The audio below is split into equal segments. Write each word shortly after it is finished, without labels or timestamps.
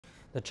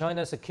The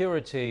China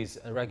Securities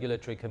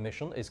Regulatory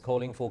Commission is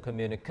calling for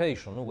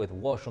communication with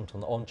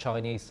Washington on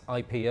Chinese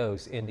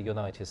IPOs in the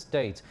United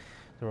States.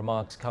 The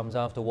remarks comes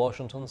after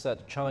Washington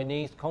said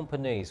Chinese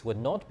companies would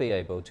not be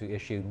able to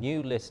issue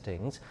new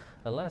listings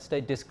unless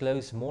they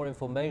disclose more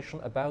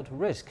information about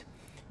risk.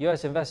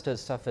 U.S.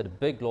 investors suffered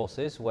big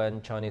losses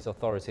when Chinese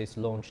authorities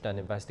launched an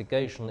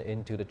investigation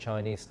into the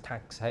Chinese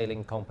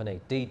tax-hailing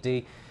company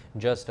Didi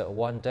just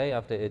 1 day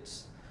after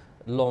its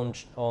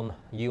launch on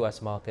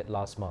U.S. market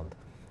last month.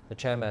 The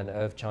chairman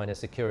of China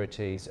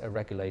Securities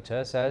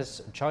Regulator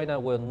says China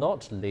will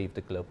not leave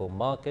the global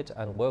market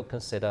and will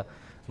consider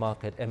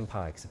market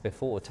impacts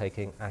before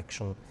taking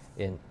action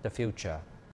in the future.